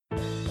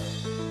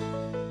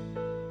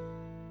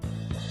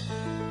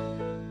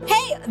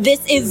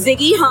this is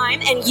Ziggy Heim,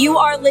 and you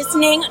are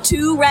listening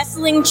to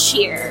Wrestling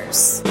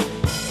Cheers.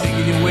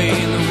 Making your way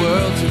in the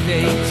world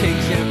today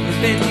takes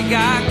everything you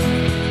got.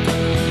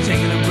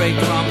 Taking a break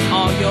from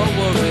all your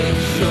worries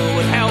sure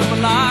would help a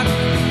lot.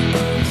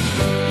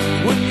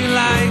 Wouldn't you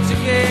like to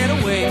get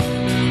away?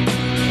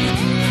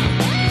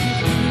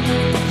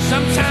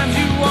 Sometimes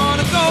you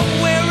want to go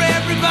where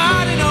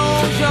everybody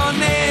knows your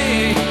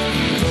name,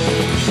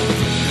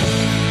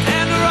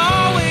 and they're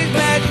always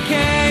glad you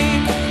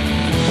came.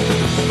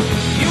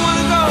 You want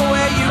to go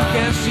where you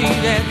can see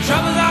that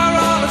troubles are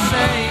all the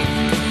same.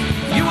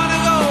 You want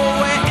to go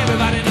where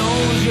everybody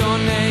knows your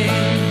name.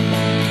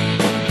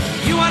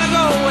 You want to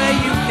go where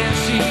you can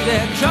see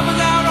that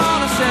troubles are all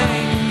the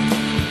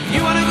same.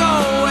 You want to go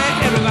where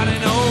everybody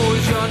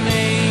knows your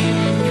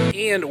name.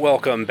 And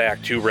welcome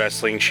back to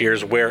Wrestling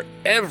Cheers, where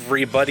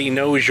everybody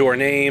knows your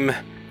name,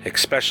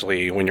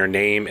 especially when your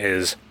name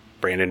is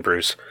Brandon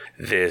Bruce.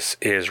 This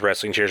is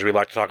Wrestling Cheers. We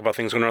like to talk about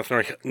things in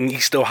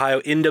Northeast Ohio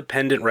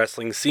independent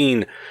wrestling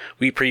scene.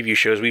 We preview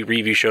shows, we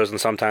review shows, and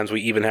sometimes we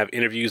even have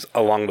interviews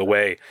along the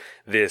way.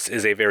 This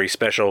is a very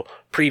special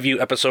preview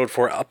episode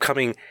for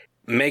upcoming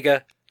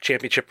Mega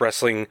Championship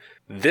Wrestling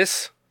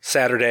this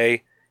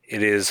Saturday.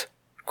 It is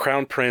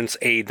Crown Prince,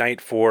 a night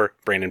for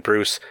Brandon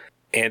Bruce,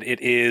 and it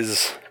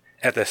is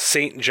at the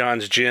St.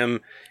 John's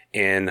Gym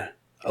in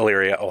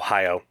Elyria,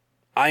 Ohio.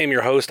 I am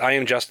your host. I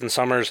am Justin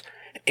Summers,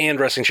 and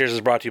Wrestling Cheers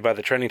is brought to you by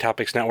the Trending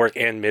Topics Network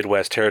and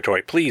Midwest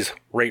Territory. Please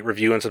rate,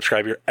 review, and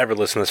subscribe your ever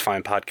listen to this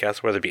fine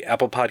podcast, whether it be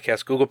Apple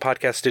Podcasts, Google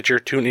Podcasts, Stitcher,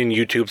 TuneIn,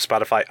 YouTube,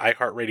 Spotify,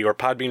 iHeartRadio, or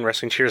Podbean,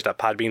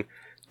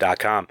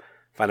 WrestlingCheers.podbean.com.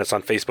 Find us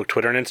on Facebook,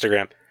 Twitter, and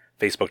Instagram.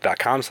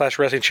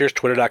 Facebook.com/WrestlingCheers,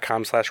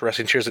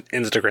 Twitter.com/WrestlingCheers, and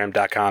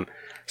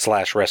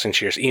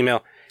Instagram.com/WrestlingCheers.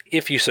 Email,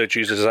 if you so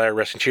choose to desire,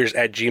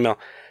 WrestlingCheers@gmail.com.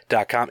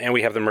 And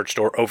we have the merch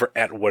store over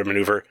at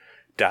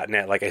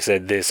whatamaneuver.net. Like I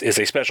said, this is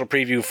a special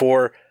preview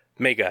for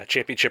Mega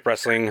Championship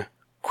Wrestling,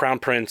 Crown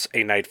Prince,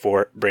 a night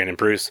for Brandon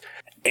Bruce.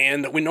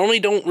 And we normally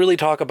don't really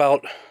talk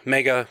about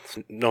Mega.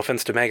 No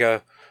offense to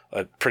Mega.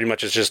 Pretty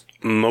much it's just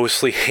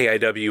mostly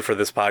AIW for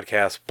this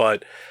podcast.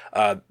 But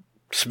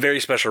it's a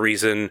very special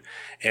reason.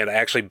 And I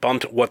actually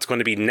bumped what's going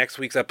to be next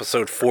week's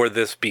episode for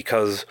this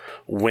because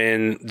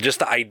when just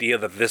the idea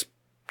that this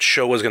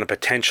show was going to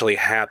potentially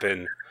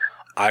happen,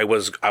 I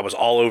was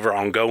all over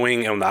on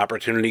going, and when the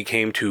opportunity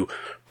came to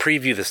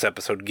preview this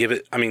episode, give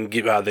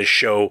this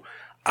show,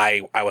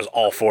 I was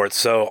all for it.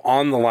 So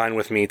on the line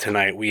with me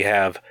tonight, we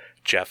have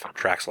Jeff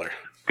Traxler.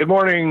 Good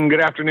morning,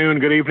 good afternoon,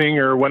 good evening,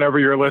 or whenever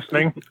you're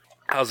listening.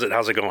 How's it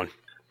going?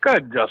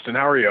 Good, Justin.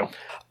 How are you?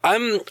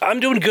 I'm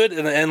doing good,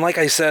 and like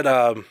I said,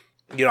 I'm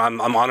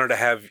honored to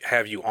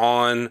have you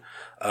on.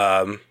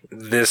 I've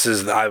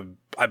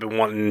been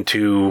wanting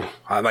to.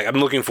 I'm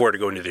looking forward to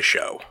going to this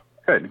show.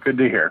 Good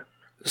to hear.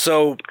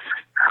 So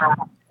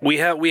we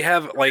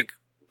have like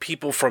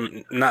people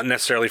from not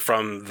necessarily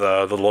from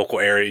the local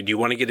area. Do you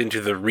want to get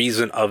into the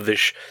reason of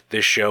this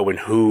show and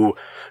who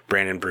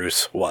Brandon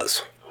Bruce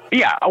was?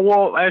 Yeah,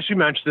 well, as you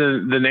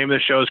mentioned, the name of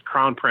the show is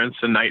Crown Prince,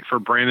 a night for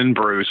Brandon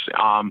Bruce.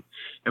 And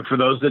for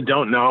those that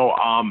don't know,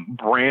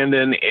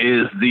 Brandon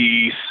is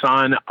the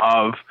son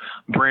of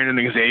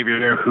Brandon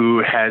Xavier,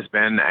 who has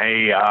been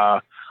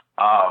a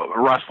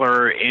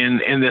wrestler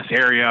in this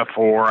area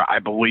for, I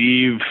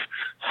believe,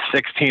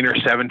 16 or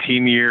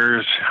 17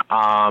 years.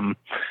 One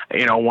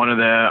of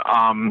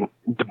the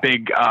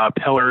big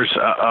pillars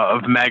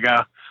of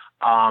Mega.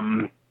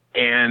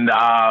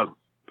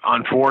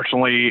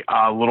 Unfortunately,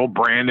 little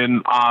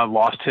Brandon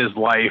lost his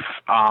life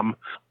early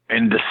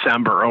in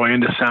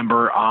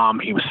December.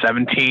 He was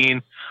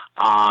 17.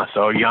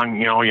 So young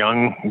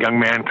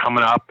man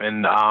coming up,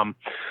 and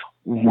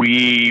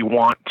we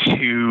want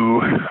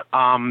to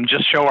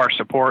just show our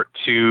support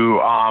to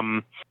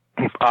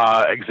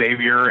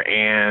Xavier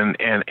and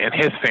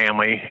his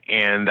family.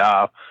 And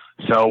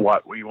so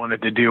what we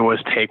wanted to do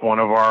was take one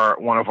of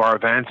our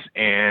events,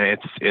 and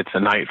it's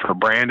a night for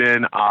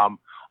Brandon.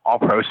 All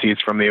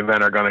proceeds from the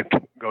event are going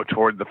to go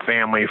toward the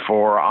family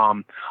for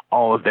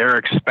all of their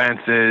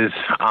expenses.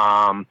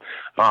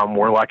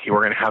 We're lucky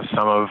we're going to have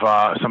some of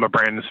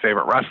Brandon's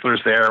favorite wrestlers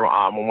there.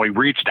 When we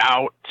reached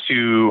out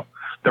to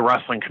the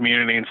wrestling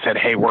community and said,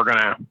 "Hey, we're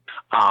gonna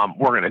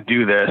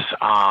do this,"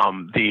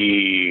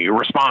 the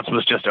response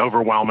was just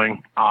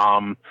overwhelming.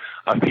 Of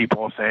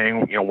people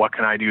saying, "What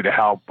can I do to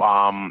help?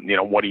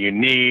 What do you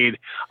need?"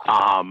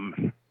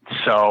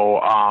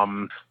 So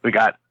we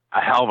got a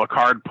hell of a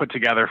card put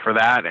together for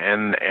that,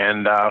 and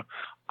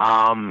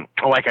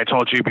like I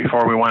told you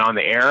before we went on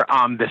the air,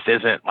 this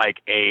isn't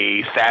like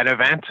a sad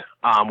event.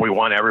 We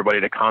want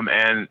everybody to come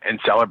and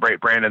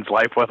celebrate Brandon's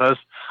life with us,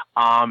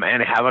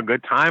 and have a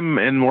good time,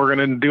 and we're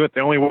going to do it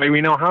the only way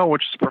we know how,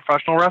 which is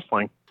professional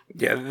wrestling.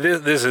 Yeah,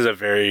 this is a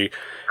very,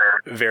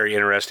 very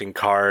interesting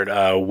card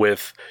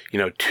with,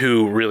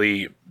 two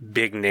really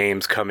big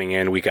names coming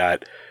in. We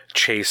got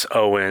Chase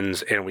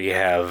Owens, and we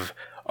have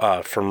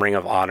from Ring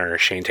of Honor,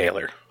 Shane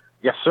Taylor.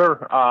 Yes,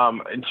 sir.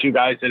 And two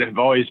guys that have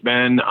always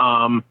been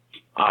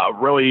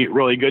really,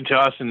 really good to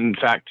us. And in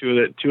fact, two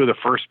of the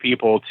first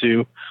people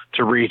to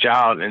reach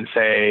out and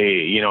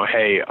say,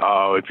 hey,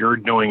 if you're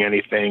doing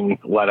anything,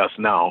 let us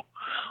know.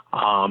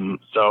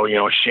 So,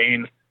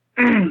 Shane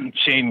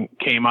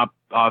came up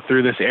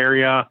through this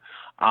area.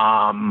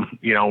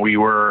 We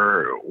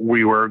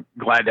were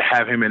glad to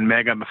have him in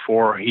Mega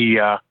before he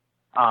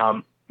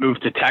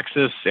moved to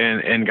Texas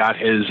and got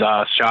his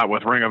shot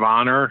with Ring of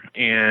Honor.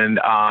 And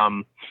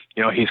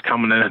he's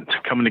coming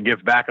to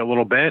give back a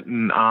little bit.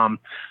 And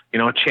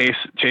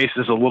Chase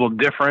is a little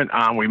different.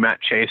 We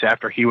met Chase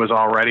after he was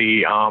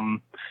already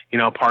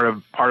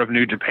part of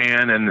New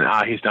Japan,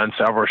 and he's done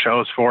several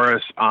shows for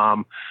us.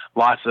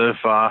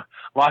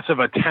 Lots of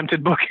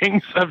attempted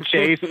bookings of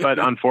Chase, but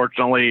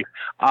unfortunately,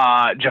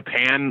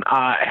 Japan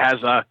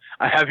has a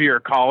heavier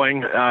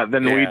calling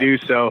than we do.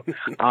 So,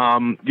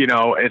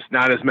 it's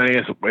not as many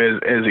as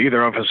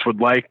either of us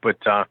would like,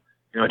 but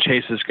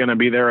Chase is going to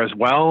be there as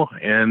well,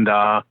 and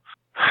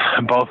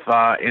both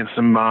in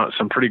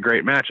some pretty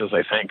great matches,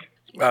 I think.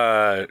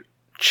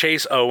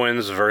 Chase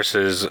Owens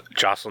versus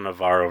Jocelyn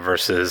Navarro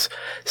versus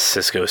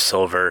Cisco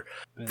Silver.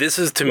 This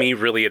is, to me,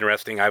 really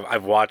interesting.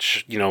 I've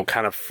watched,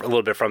 kind of a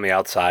little bit from the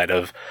outside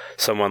of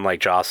someone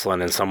like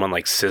Jocelyn and someone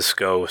like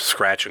Cisco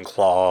scratch and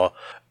claw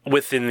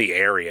within the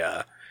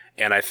area.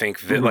 And I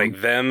think that,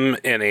 like, them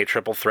in a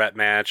triple threat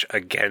match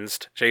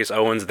against Chase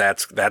Owens,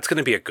 that's going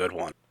to be a good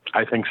one.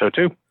 I think so,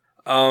 too.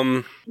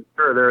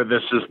 Sure,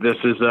 this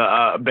is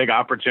a big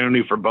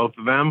opportunity for both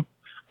of them.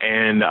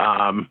 And,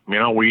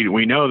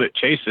 we know that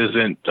Chase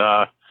isn't,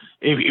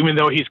 even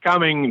though he's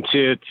coming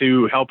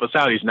to help us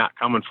out, he's not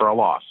coming for a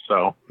loss.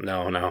 So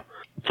no.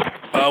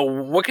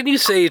 What can you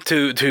say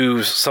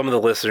to some of the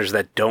listeners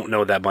that don't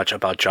know that much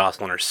about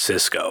Jocelyn or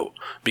Cisco?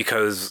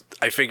 Because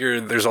I figure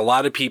there's a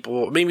lot of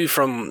people, maybe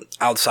from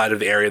outside of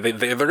the area,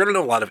 they're going to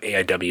know a lot of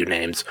AIW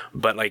names,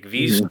 but like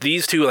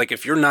these two, like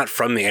if you're not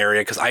from the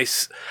area,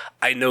 because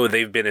I know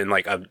they've been in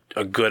like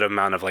a good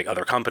amount of like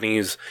other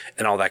companies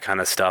and all that kind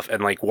of stuff.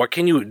 And like, what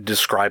can you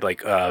describe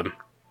like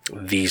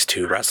these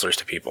two wrestlers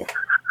to people?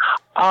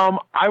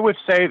 I would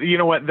say,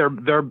 what,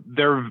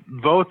 they're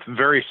both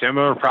very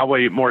similar,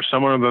 probably more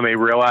similar than they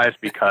realize,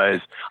 because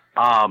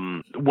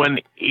when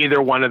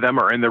either one of them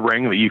are in the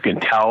ring, that you can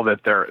tell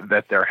that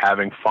they're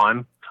having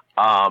fun.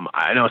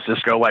 I know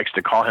Cisco likes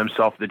to call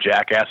himself the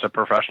jackass of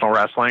professional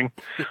wrestling,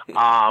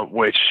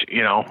 which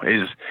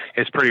is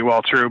pretty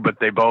well true. But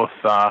they both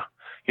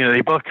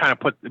they both kind of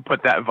put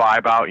that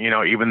vibe out.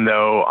 Even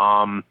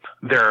though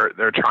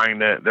they're trying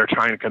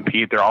to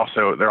compete, they're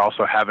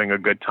also having a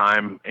good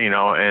time.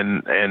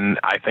 And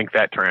I think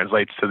that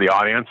translates to the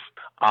audience.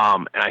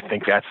 And I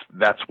think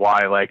that's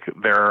why like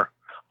they're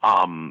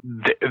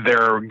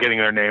getting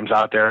their names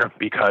out there,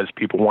 because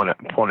people want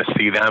to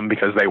see them,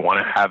 because they want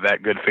to have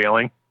that good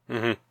feeling.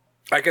 Mm-hmm.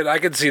 I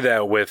could see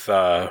that with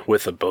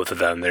the both of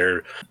them.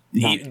 They're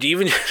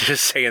even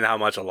just saying how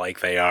much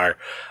alike they are.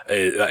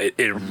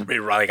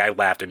 It like I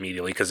laughed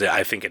immediately, because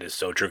I think it is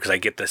so true, because I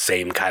get the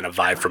same kind of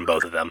vibe from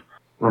both of them.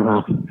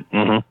 Mm-hmm.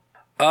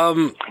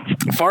 Mm-hmm.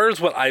 As far as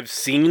what I've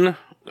seen,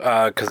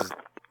 because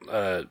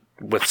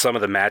with some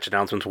of the match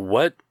announcements,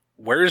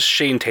 where's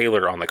Shane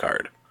Taylor on the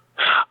card?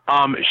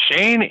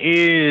 Shane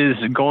is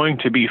going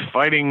to be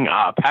fighting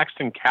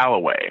Paxton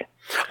Calloway.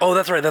 Oh,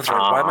 that's right.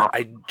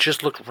 I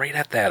just looked right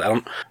at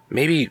that.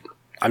 Maybe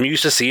I'm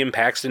used to seeing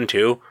Paxton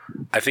too.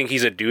 I think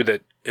he's a dude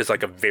that is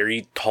like a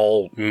very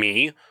tall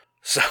me.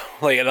 So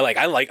like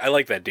I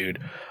like that dude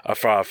as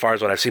far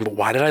as what I've seen. But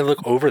why did I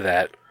look over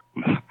that?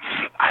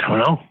 I don't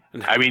know.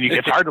 I mean,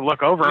 it's hard to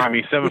look over him.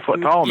 He's 7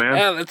 foot tall, man.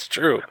 Yeah, that's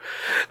true.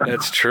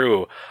 That's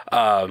true.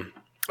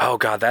 Oh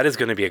God, that is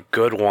going to be a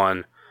good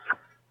one.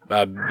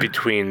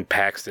 Between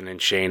Paxton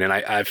and Shane, and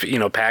I've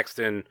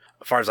Paxton,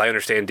 as far as I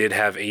understand, did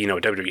have a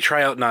WWE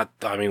tryout. Not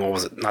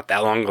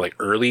that long, like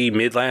early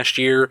mid last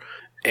year,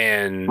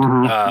 and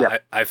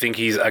I think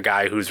he's a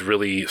guy who's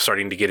really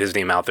starting to get his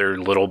name out there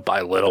little by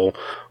little.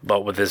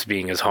 But with this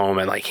being his home,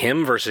 and like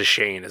him versus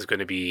Shane is going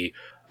to be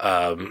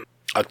a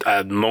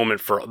moment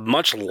for,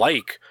 much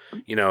like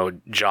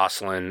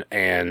Jocelyn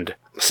and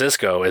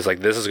Cisco, is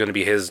like this is going to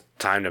be his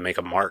time to make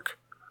a mark.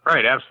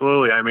 Right,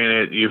 absolutely. I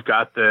mean, you've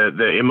got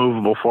the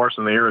immovable force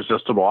and the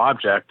irresistible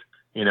object,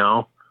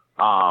 coming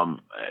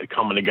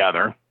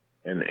together,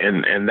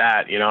 and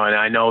that, and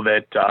I know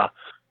that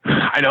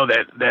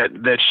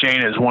that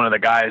Shane is one of the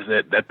guys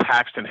that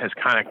Paxton has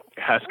kind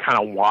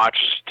of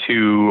watched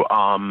to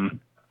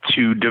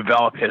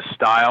develop his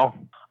style,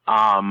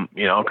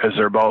 because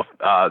they're both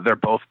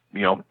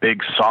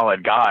big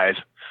solid guys.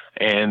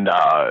 And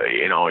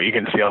you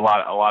can see a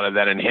lot of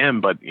that in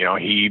him, but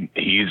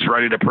he's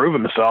ready to prove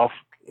himself.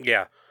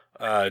 Yeah,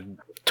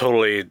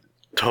 totally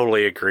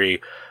agree.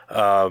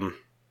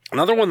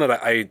 Another one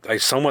that I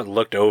somewhat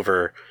looked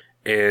over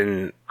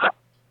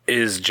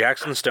is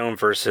Jackson Stone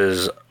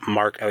versus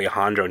Mark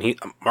Alejandro, and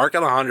Mark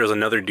Alejandro is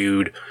another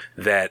dude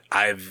that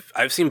I've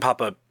seen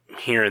pop up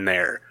here and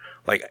there.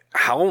 Like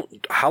how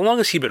long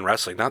has he been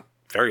wrestling? Not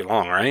very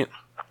long, right?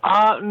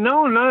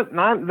 No,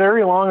 not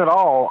very long at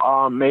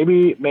all.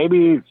 Maybe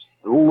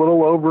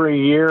little over a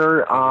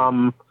year.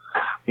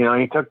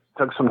 He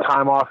took some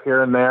time off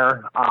here and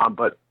there,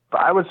 but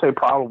I would say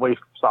probably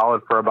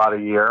solid for about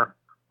a year.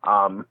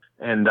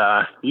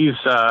 He's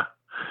a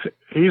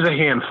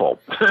handful.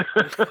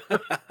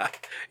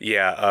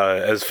 Yeah,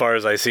 as far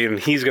as I see him,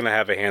 he's going to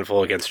have a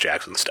handful against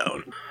Jackson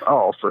Stone.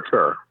 Oh, for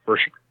sure.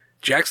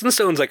 Jackson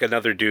Stone's like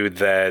another dude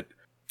that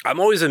I'm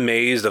always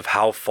amazed of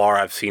how far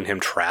I've seen him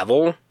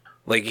travel.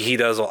 Like, he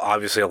does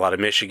obviously a lot of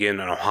Michigan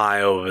and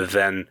Ohio, but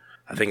then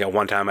I think at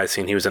one time I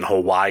seen he was in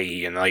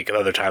Hawaii, and like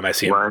another time I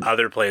seen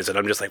other places, and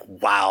I'm just like,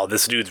 wow,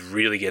 this dude's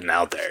really getting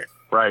out there.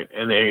 Right,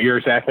 and you're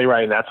exactly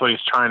right, and that's what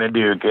he's trying to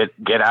do,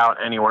 get out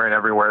anywhere and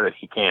everywhere that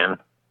he can.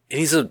 And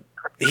he's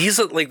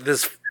like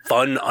this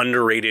fun,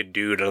 underrated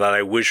dude that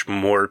I wish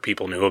more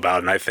people knew about,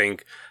 and I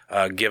think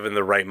given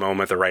the right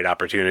moment, the right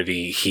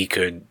opportunity, he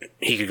could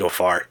go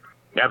far.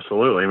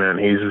 Absolutely, man.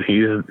 He's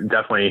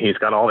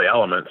got all the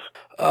elements.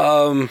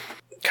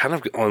 Kind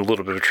of on a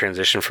little bit of a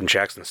transition from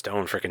Jackson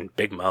Stone, freaking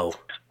Big Mo.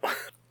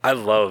 I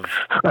love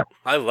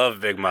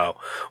Big Mo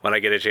when I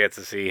get a chance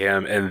to see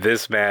him. And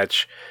this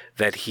match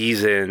that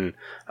he's in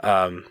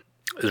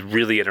is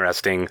really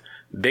interesting.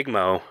 Big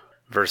Mo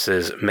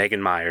versus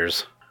Megan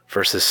Myers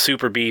versus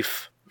Super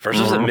Beef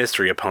versus a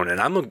mystery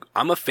opponent.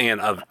 I'm a fan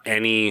of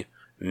any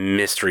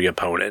mystery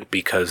opponent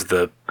because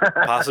the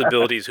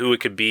possibilities who it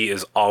could be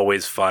is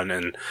always fun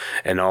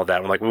and all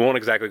that. Like, we won't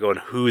exactly go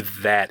into who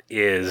that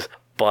is,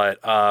 but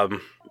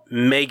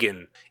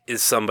Megan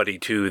is somebody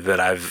too that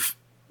I've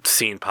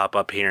seen pop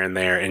up here and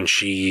there, and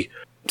she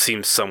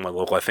seems somewhat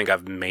local. I think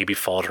I've maybe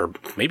followed her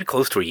maybe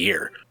close to a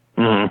year.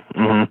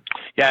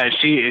 Yeah,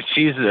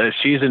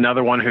 she's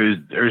another one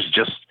who's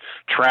just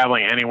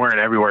traveling anywhere and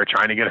everywhere,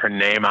 trying to get her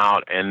name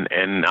out and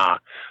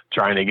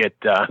trying to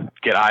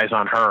get eyes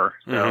on her.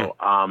 So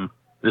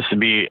this would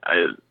be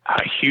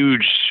a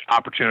huge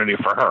opportunity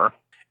for her.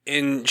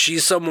 And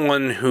she's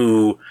someone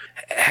who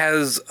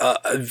has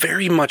a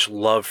very much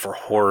love for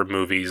horror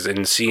movies,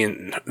 and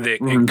seeing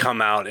it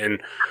come out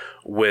and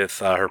with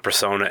her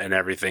persona and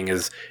everything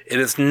it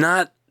is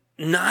not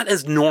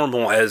as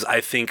normal as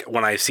I think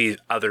when I see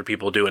other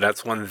people do it.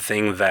 That's one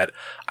thing that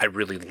I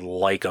really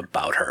like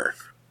about her.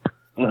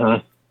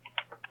 Yeah,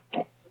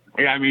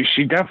 I mean,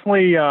 she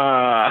definitely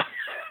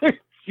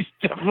she's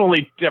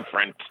definitely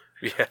different.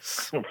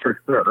 Yes, for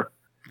sure.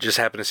 Just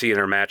happened to see in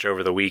her match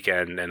over the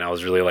weekend, and I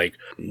was really like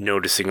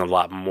noticing a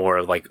lot more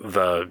of like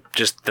the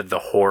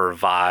horror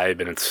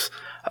vibe, and it's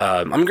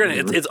I'm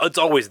granted it's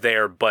always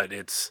there, but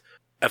it's,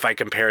 if I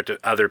compare it to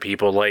other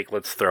people, like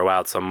let's throw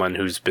out someone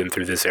who's been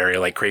through this area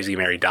like Crazy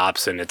Mary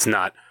Dobson, it's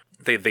not,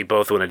 they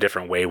both went a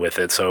different way with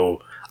it,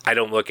 so I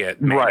don't look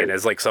at Megan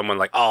as like someone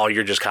like, oh,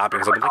 you're just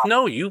copying something. Like,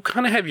 no, you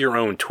kind of have your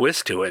own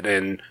twist to it,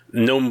 and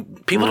no,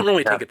 people don't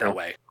really take it that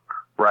way.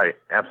 Right,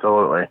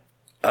 absolutely.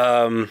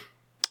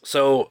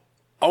 So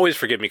always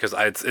forgive me because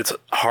it's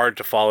hard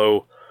to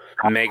follow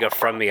Mega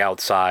from the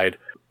outside.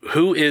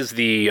 Who is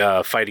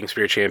the Fighting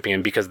Spirit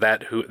champion? Because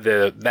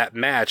that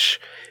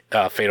match,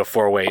 Fatal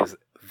 4-Way, is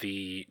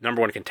the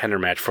number one contender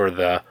match for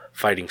the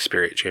Fighting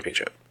Spirit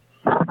Championship.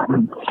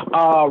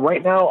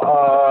 Right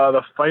now,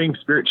 the Fighting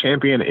Spirit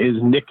champion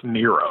is Nick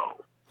Nero.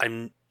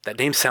 That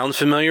name sounds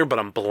familiar, but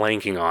I'm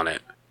blanking on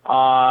it.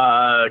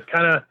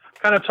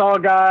 Kind of tall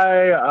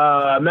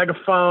guy,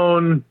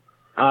 megaphone,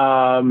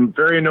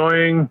 very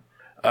annoying.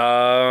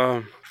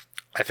 I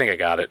think I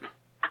got it.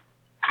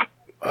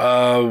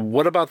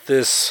 What about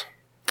this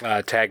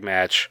tag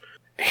match?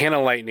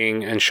 Hannah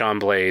Lightning and Sean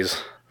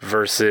Blaze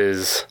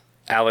versus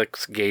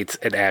Alex Gates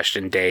and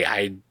Ashton Day.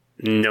 I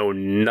know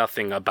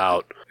nothing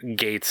about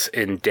Gates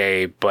and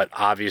Day, but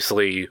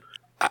obviously,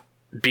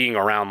 being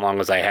around long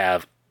as I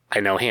have,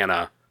 I know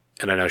Hannah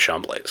and I know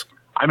Sean Blaze.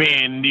 I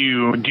mean, do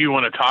you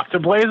want to talk to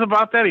Blaze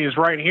about that? He's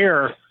right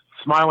here,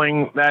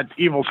 smiling that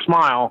evil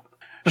smile.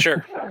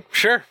 Sure.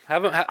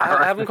 Have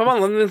him come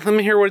on. Let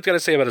me hear what he's got to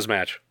say about his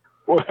match.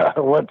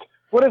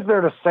 What is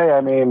there to say?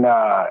 I mean,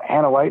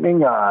 Hannah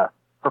Lightning, her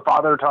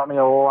father taught me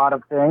a lot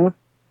of things.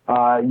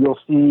 You'll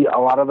see a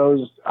lot of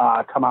those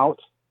come out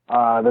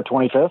the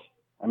 25th.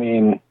 I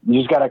mean, you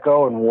just got to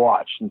go and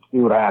watch and see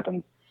what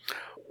happens.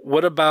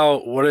 What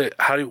about what do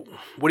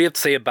you have to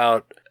say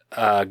about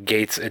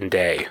Gates and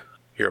Day,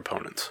 your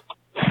opponents?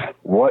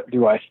 What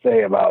do I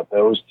say about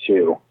those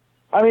two?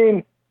 I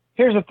mean,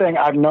 here's the thing.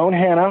 I've known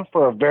Hannah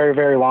for a very,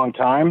 very long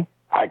time.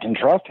 I can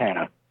trust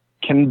Hannah.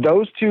 Can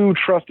those two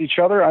trust each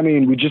other? I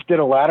mean, we just did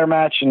a ladder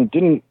match, and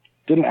didn't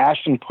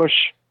Ashton push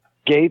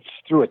Gates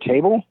through a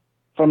table,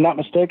 if I'm not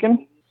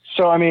mistaken?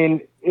 So, I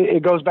mean,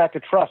 it goes back to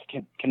trust.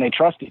 Can they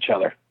trust each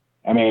other?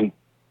 I mean,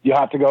 you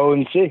have to go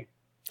and see.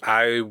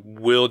 I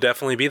will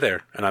definitely be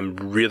there, and I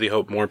really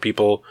hope more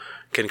people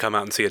can come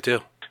out and see it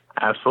too.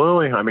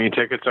 Absolutely. I mean,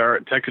 tickets are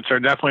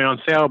definitely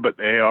on sale, but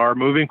they are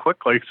moving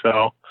quickly,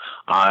 so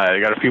I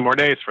got a few more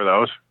days for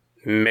those.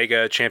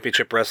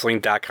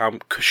 MegaChampionshipWrestling.com.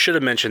 Should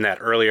have mentioned that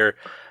earlier.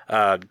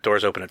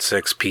 Doors open at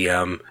 6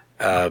 p.m.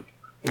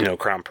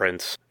 Crown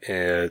Prince,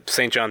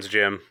 St. John's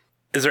Gym.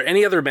 Is there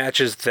any other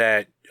matches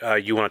that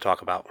you want to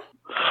talk about?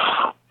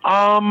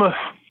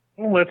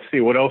 Let's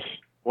see what else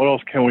what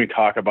else can we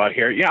talk about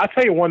here? Yeah, I'll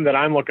tell you one that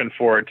I'm looking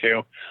forward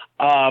to.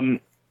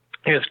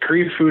 Is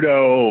Cree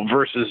Fudo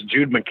versus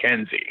Jude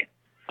McKenzie.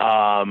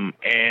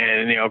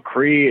 And, you know,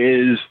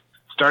 Cree is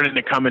starting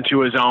to come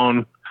into his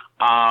own.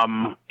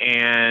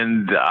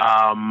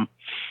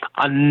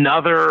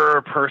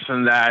 Another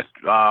person that,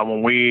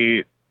 when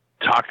we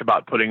talked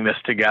about putting this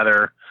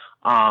together,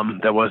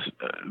 that was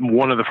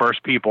one of the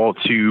first people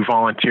to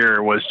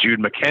volunteer was Jude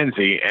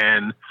McKenzie.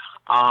 And,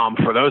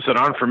 for those that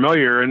aren't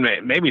familiar, and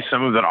maybe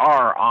some of that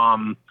are,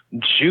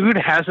 Jude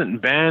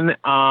hasn't been,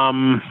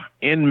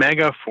 in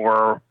Mega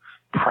for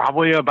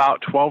probably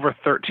about 12 or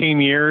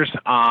 13 years.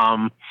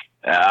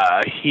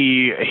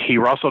 He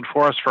wrestled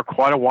for us for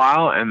quite a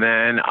while and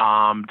then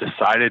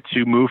decided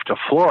to move to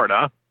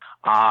Florida.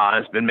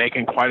 Has been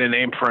making quite a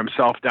name for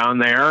himself down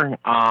there,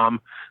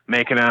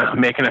 making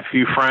a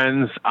few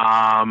friends.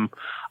 In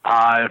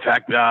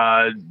fact,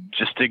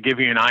 just to give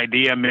you an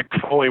idea, Mick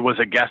Foley was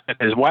a guest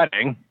at his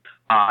wedding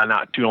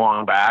not too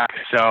long back.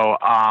 So,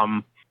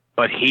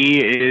 but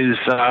he's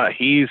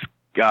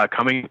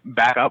coming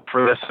back up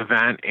for this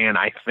event, and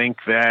I think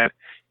that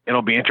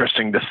it'll be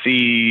interesting to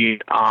see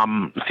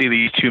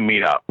these two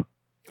meet up.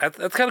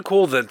 That's kind of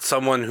cool that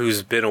someone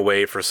who's been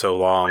away for so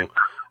long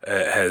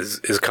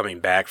is coming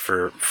back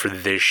for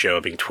this show.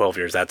 Being 12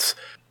 years, that's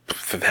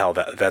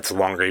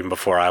longer even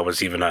before I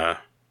was even a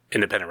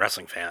independent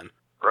wrestling fan.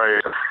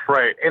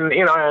 Right, and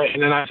you know,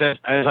 and then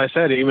as I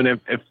said, even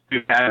if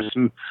you have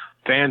some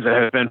fans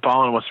that have been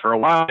following us for a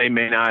while, they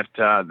may not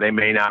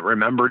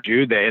remember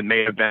Jude. It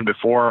may have been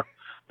before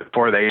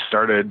they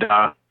started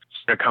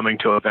coming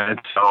to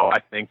events. So I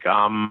think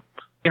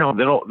you know,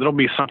 it'll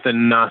be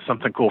something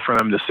cool for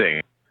them to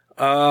see.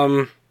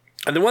 And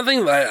the one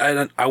thing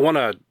that I want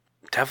to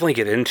definitely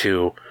get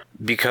into,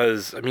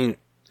 because I mean,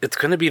 it's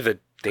going to be the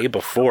day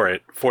before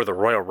the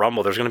Royal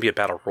Rumble. There's going to be a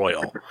Battle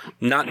Royal,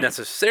 not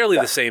necessarily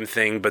the same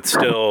thing, but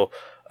still.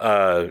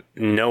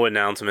 No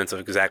announcements of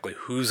exactly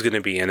who's going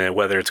to be in it,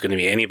 whether it's going to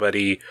be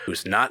anybody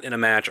who's not in a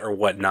match or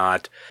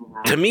whatnot.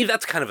 To me,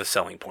 that's kind of a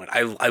selling point.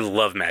 I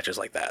love matches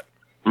like that.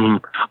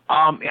 Mm-hmm.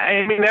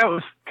 I mean, that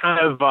was kind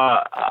of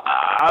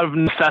out of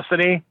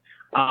necessity.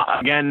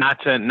 Again, not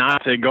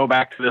to go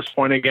back to this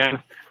point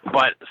again,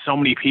 but so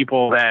many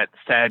people that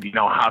said, you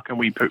know, how can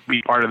we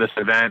be part of this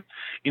event?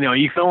 You know,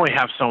 you can only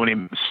have so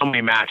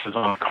many matches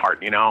on the card,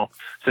 you know.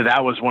 So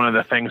that was one of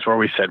the things where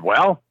we said,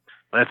 well,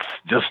 let's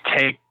just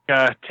take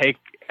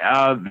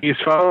these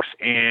folks,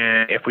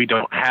 and if we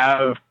don't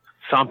have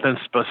something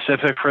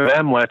specific for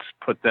them, let's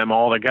put them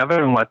all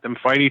together and let them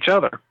fight each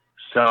other.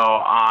 So,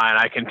 and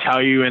I can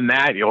tell you in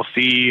that you'll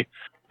see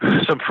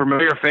some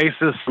familiar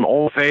faces, some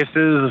old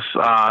faces,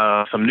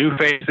 some new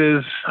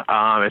faces. It's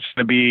going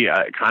to be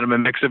kind of a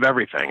mix of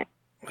everything.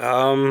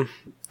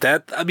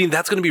 That's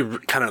going to be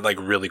kind of like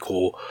really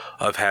cool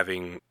of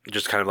having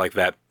just kind of like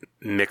that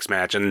mixed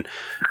match, and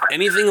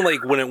anything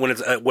like when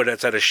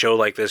it's at a show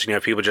like this, you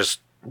know, people just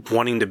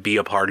wanting to be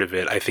a part of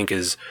it, I think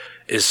is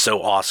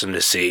so awesome to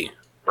see.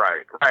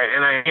 Right.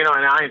 And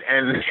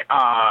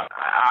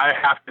I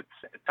have to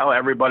tell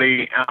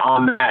everybody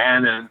on that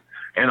end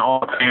and all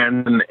the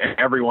fans and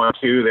everyone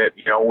too that,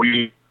 you know,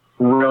 we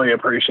really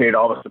appreciate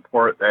all the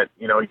support that,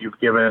 you know, you've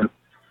given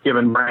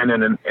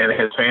Brandon and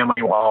his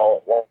family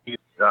while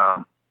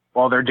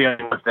they're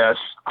dealing with this.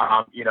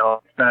 You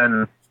know, it's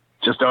been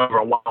just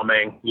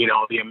overwhelming, you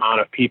know, the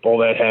amount of people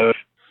that have,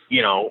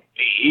 you know,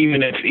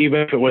 even if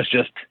it was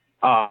just,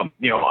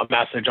 you know, a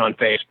message on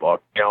Facebook,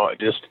 you know,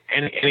 just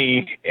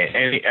any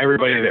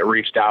everybody that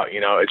reached out,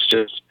 you know, it's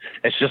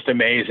just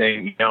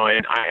amazing, you know,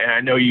 and I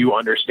know you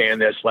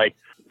understand this, like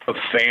the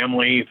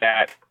family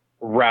that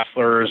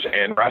wrestlers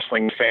and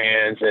wrestling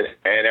fans and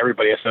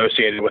everybody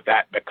associated with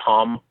that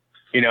become,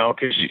 you know,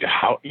 because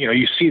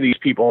you see these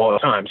people all the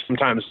time.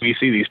 Sometimes we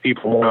see these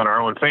people more than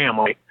our own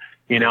family,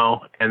 you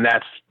know, and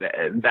that's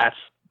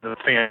the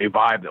family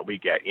vibe that we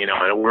get, you know,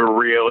 and we're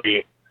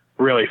really,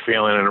 really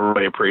feeling and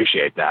really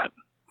appreciate that.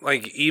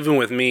 Like, even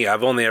with me,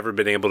 I've only ever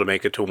been able to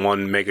make it to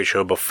one mega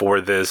show before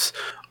this.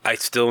 I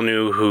still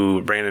knew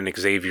who Brandon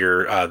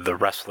Xavier, the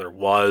wrestler,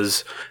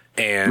 was.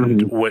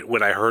 And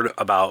when I heard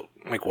about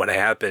like what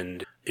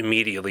happened,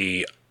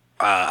 immediately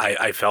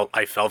I felt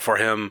for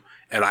him,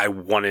 and I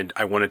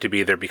wanted to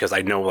be there because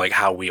I know like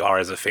how we are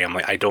as a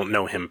family. I don't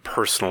know him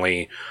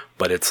personally,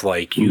 but it's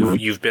like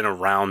you've been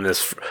around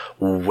this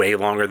way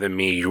longer than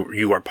me.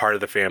 You are part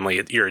of the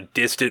family. You're a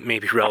distant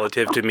maybe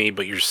relative to me,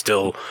 but you're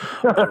still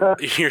a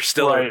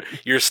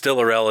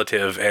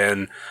relative.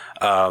 And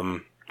I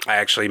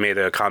actually made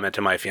a comment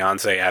to my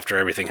fiance after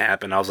everything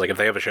happened. I was like, if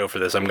they have a show for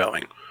this, I'm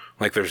going.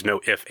 Like, there's no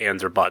ifs,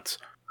 ands, or buts.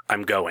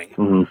 I'm going.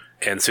 Mm-hmm.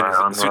 And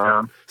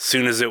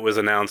soon as it was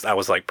announced, I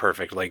was like,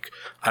 perfect. Like,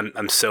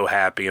 I'm so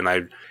happy.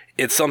 And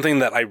it's something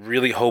that I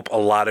really hope a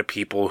lot of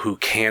people who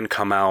can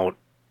come out,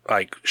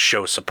 like,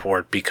 show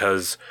support,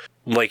 because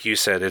like you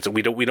said,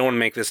 we don't want to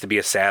make this to be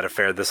a sad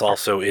affair. This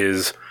also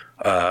is,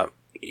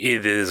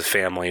 it is a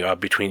family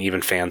between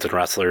even fans and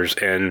wrestlers,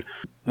 and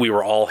we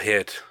were all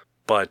hit,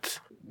 but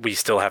we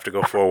still have to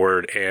go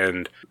forward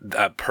and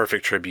a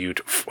perfect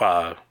tribute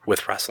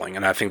with wrestling.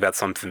 And I think that's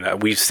something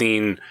that we've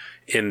seen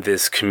in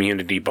this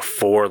community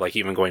before, like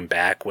even going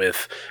back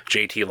with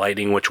JT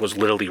Lighting, which was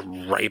literally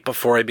right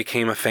before I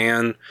became a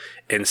fan,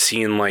 and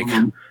seeing like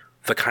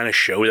the kind of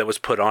show that was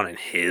put on in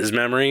his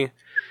memory.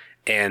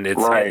 And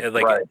it's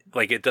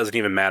like it doesn't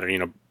even matter, you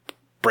know,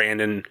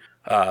 Brandon,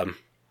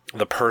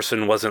 the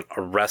person wasn't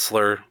a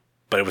wrestler,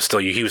 but it was still,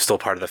 he was still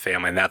part of the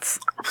family, and that's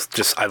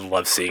just, I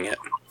love seeing it.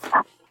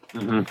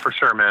 For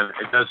sure, man.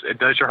 It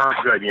does your heart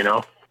good, you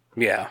know?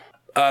 Yeah.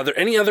 Are there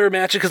any other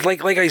matches? Because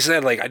like I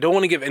said, like I don't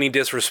want to give any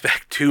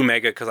disrespect to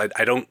Mega, because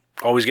I don't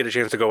always get a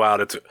chance to go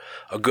out. It's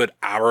a good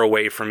hour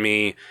away from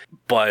me,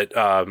 but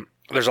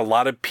there's a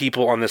lot of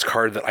people on this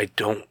card that I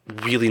don't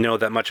really know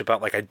that much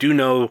about. Like I do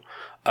know,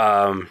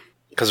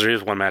 because there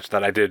is one match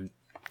that I did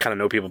kind of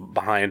know people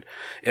behind,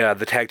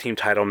 the tag team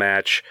title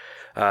match,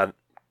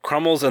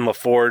 Crumbles and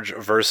LaForge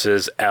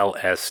versus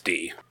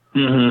LSD.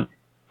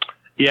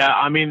 Yeah,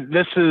 I mean,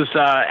 this is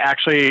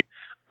actually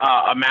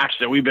a match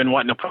that we've been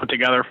wanting to put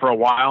together for a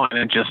while,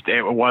 and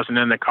it wasn't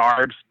in the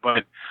cards,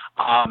 but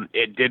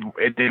it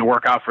did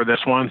work out for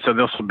this one. So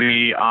this will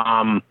be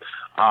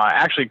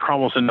actually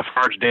Crumbles and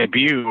LaForge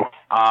debut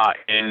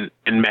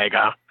in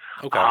Mega.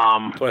 Okay.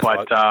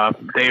 But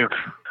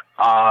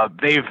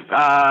they've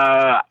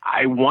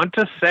I want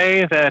to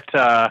say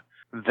that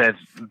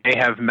they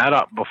have met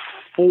up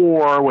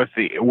before with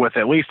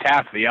at least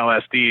half of the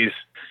LSDs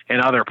in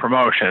other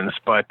promotions,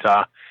 but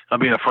it'll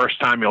be the first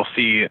time you'll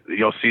see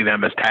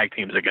them as tag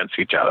teams against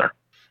each other.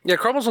 Yeah,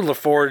 Crumbles and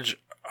LaForge,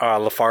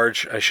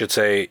 I should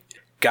say,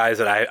 guys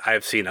that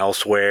I've seen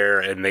elsewhere,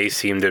 and they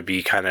seem to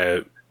be kind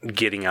of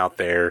getting out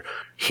there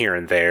here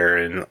and there.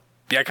 And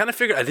yeah, I kind of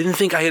figured, I didn't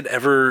think I had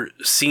ever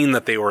seen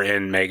that they were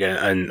in Mega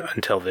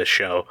until this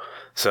show.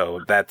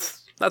 So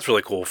that's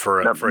really cool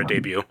for a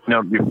debut.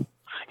 No,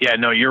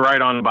 you're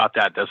right on about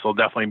that. This will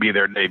definitely be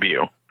their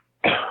debut.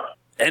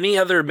 Any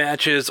other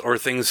matches or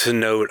things to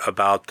note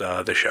about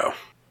the show?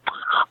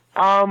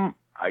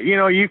 You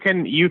know, you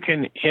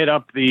can hit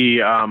up the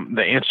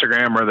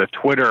Instagram or the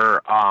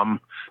Twitter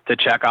to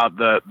check out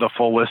the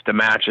full list of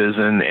matches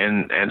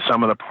and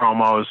some of the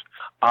promos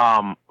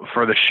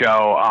for the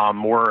show.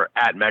 We're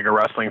at Mega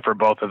Wrestling for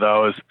both of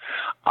those.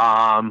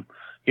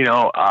 You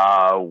know,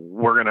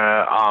 we're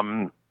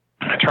gonna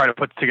try to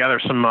put together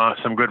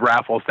some good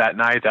raffles that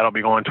night. That'll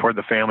be going toward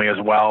the family as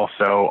well.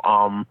 So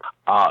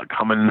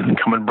come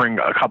and bring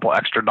a couple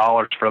extra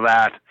dollars for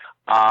that.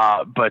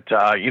 But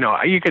you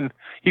know, you can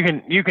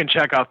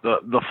check out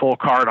the full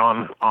card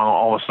on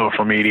all the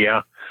social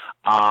media.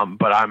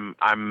 But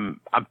I'm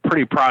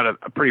pretty proud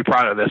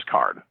of this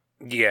card.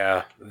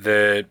 Yeah,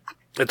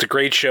 it's a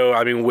great show.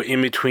 I mean,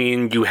 in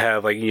between, you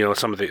have, like, you know,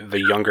 some of the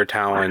younger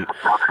talent.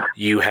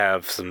 You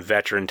have some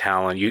veteran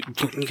talent. You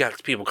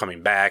got people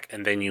coming back,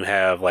 and then you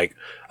have like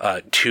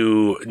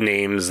two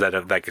names that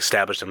have like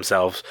established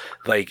themselves.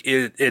 Like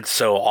it's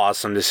so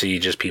awesome to see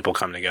just people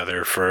come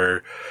together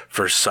for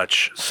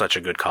such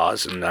a good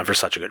cause and for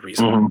such a good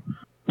reason. Mm-hmm.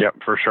 Yep,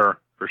 for sure.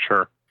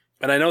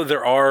 And I know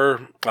there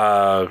are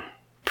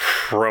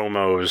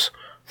promos.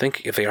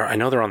 I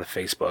know they're on the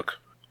Facebook.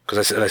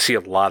 Because I see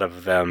a lot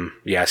of them.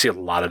 Yeah, I see a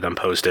lot of them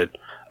posted.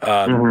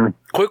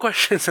 Quick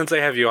question, since I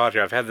have you out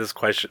here, I've had this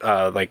question,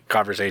 like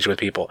conversation with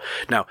people.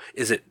 Now,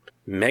 is it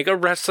Mega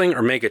Wrestling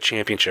or Mega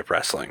Championship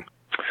Wrestling?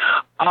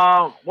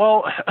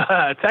 Well,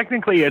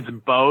 technically it's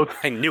both.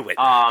 I knew it.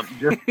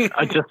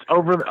 Just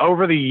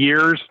over the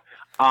years,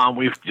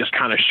 we've just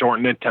kind of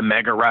shortened it to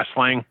Mega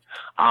Wrestling,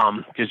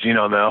 because you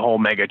know the whole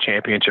Mega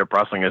Championship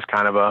Wrestling is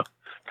kind of a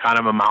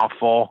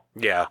mouthful.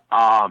 Yeah.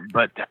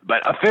 But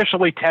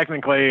officially,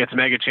 technically, it's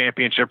Mega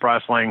Championship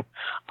Wrestling.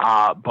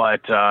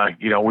 But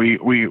you know,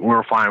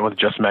 we're fine with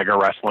just Mega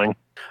Wrestling.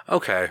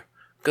 Okay.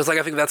 Because like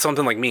I think that's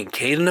something like me and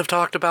Caden have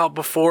talked about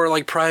before,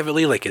 like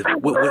privately. Like,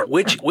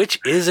 which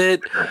is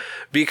it?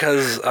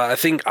 Because I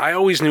think I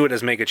always knew it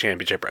as Mega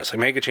Championship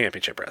Wrestling,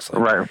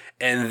 right?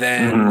 And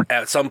then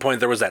at some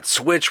point there was that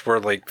switch where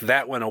like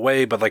that went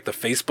away, but like the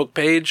Facebook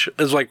page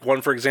is like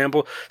one, for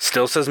example,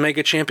 still says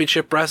Mega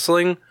Championship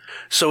Wrestling.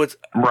 So it's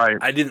right.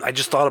 I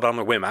just thought about it. I'm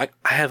like, wait a minute,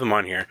 I have him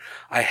on here.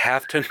 I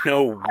have to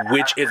know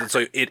which is it.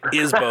 So it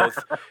is both.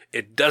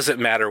 It doesn't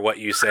matter what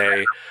you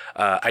say.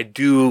 I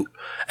do,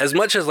 as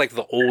much as like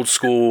the old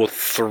school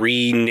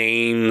 3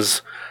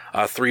 names,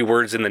 3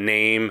 words in the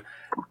name.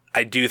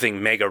 I do think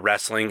Mega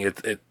Wrestling,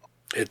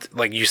 it's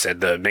like you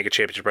said, the Mega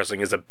Championship Wrestling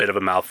is a bit of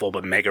a mouthful,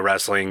 but Mega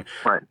Wrestling,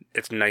 right?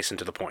 It's nice and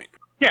to the point.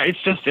 Yeah, it's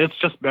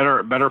just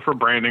better for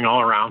branding all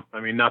around. I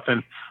mean,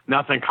 nothing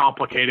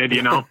complicated,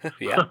 you know.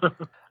 Yeah.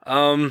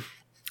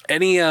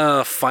 Any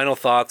final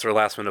thoughts or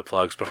last minute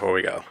plugs before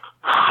we go?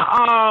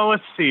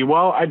 Let's see.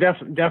 Well, I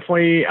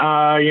definitely,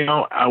 you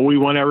know, we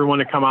want everyone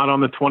to come out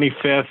on the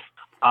 25th.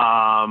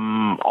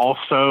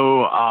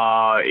 Also,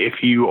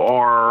 if you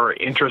are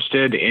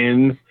interested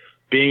in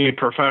being a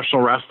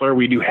professional wrestler,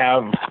 we do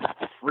have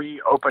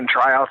free open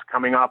tryouts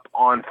coming up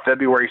on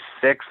February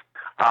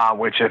 6th,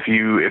 which if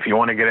you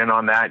want to get in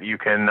on that, you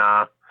can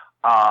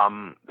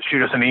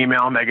shoot us an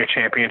email,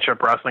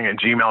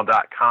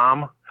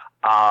 megachampionshipwrestling@gmail.com.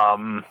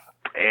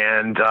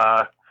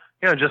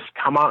 Just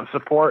come out and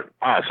support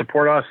us,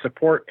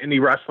 support indie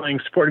wrestling,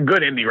 support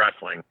good indie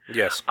wrestling.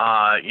 Yes.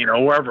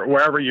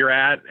 Wherever you're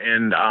at.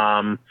 And,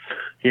 and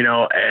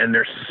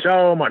there's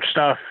so much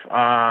stuff,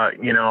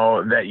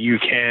 that you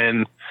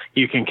can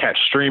catch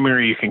streaming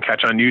or you can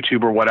catch on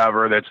YouTube or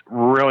whatever. That's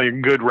really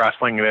good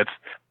wrestling. That's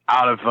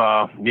out of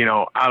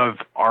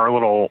our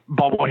little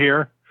bubble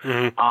here.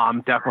 Mm-hmm.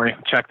 Definitely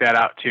check that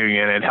out too.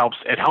 And it helps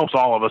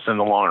all of us in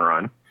the long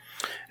run.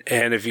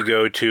 And if you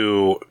go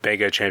to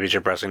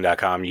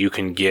MegaChampionshipWrestling.com, you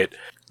can get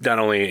not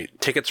only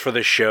tickets for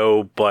the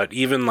show, but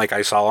even like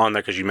I saw on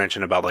there, because you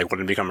mentioned about like when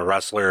to become a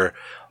wrestler,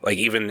 like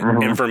even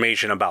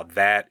information about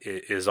that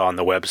is on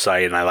the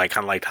website. And I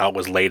kind of liked how it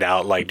was laid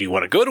out. Like, do you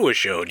want to go to a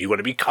show? Do you want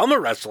to become a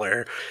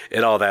wrestler?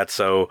 And all that.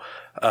 So,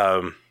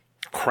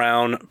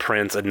 Crown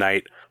Prince, a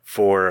night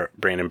for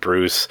Brandon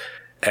Bruce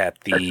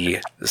at the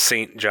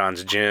St.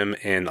 John's Gym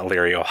in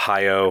Elyria,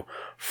 Ohio.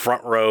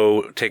 Front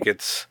row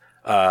tickets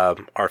are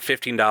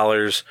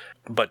 $15,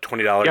 but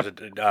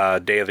 $20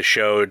 a day of the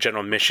show.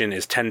 General admission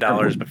is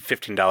 $10, but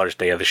 $15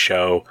 day of the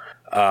show.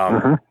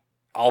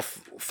 I'll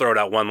throw it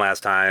out one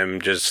last time.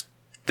 Just,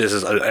 this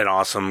is an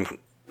awesome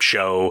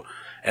show,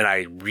 and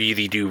I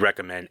really do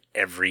recommend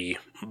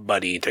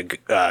everybody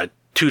to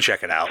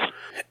check it out.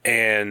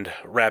 And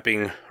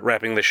wrapping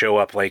the show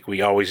up like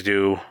we always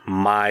do,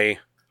 my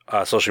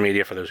social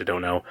media, for those who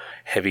don't know,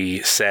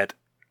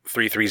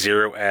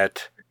 Heavyset330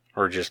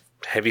 or just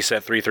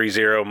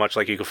Heavyset330, much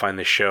like you can find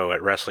this show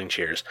at Wrestling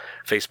Cheers.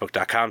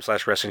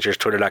 Facebook.com/Wrestling Cheers,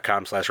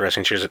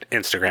 Twitter.com/Wrestling Cheers, and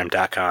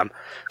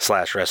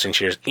Instagram.com/Wrestling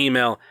Cheers.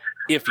 Email,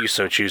 if you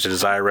so choose to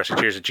desire,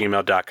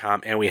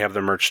 WrestlingCheers@gmail.com, and we have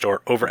the merch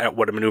store over at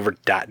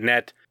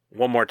whatamaneuver.net.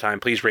 One more time,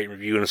 please rate,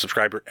 review, and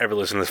subscribe wherever you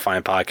listen to this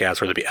fine podcast,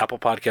 whether it be Apple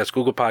Podcasts,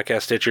 Google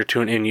Podcasts, Stitcher,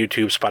 TuneIn,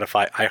 YouTube,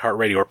 Spotify,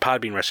 iHeartRadio, or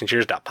Podbean,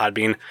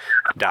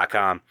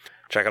 WrestlingCheers.podbean.com.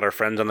 Check out our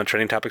friends on the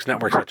Trending Topics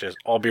Network, such as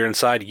All Beer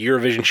Inside,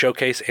 Eurovision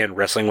Showcase, and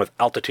Wrestling with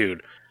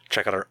Altitude.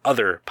 Check out our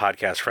other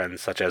podcast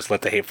friends, such as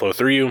Let the Hate Flow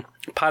Through You,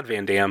 Pod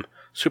Van Dam,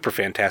 Super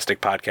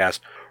Fantastic Podcast,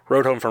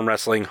 Road Home from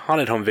Wrestling,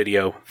 Haunted Home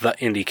Video, The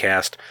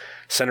IndieCast,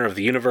 Center of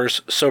the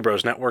Universe,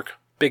 Sobros Network,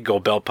 Big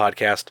Gold Belt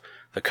Podcast,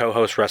 The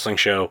Co-Host Wrestling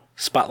Show,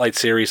 Spotlight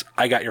Series,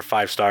 I Got Your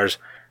 5 Stars,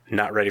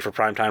 Not Ready for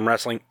Primetime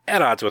Wrestling,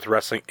 At Odds with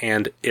Wrestling,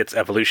 and It's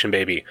Evolution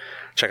Baby.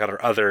 Check out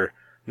our other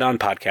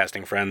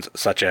non-podcasting friends,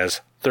 such as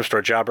Thrift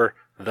Store Jobber,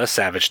 The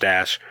Savage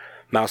Dash,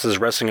 Mouse's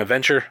Wrestling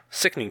Adventure,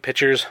 Sickening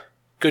Pictures,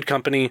 Good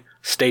Company,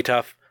 Stay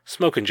Tough,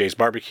 Smokin' Jay's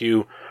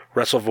Barbecue,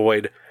 Wrestle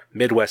Void,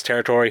 Midwest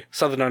Territory,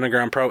 Southern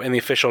Underground Pro, and the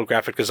official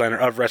graphic designer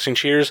of Wrestling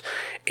Cheers,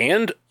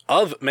 and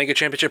of Mega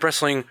Championship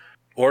Wrestling,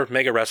 or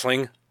Mega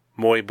Wrestling,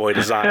 Moy Boy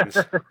Designs.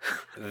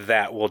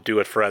 That will do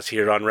it for us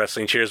here on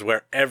Wrestling Cheers,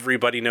 where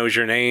everybody knows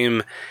your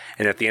name,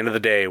 and at the end of the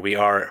day, we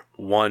are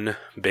one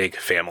big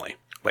family.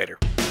 Later.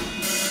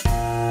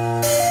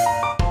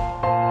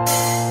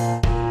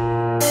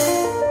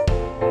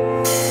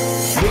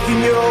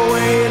 Making your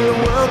way in the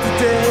world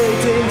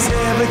today takes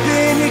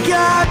everything you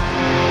got.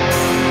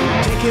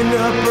 Taking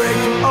a break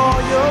from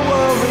all your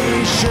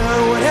worries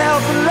sure would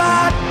help a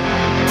lot.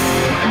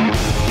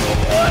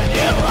 Would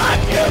you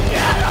like to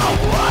get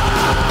away?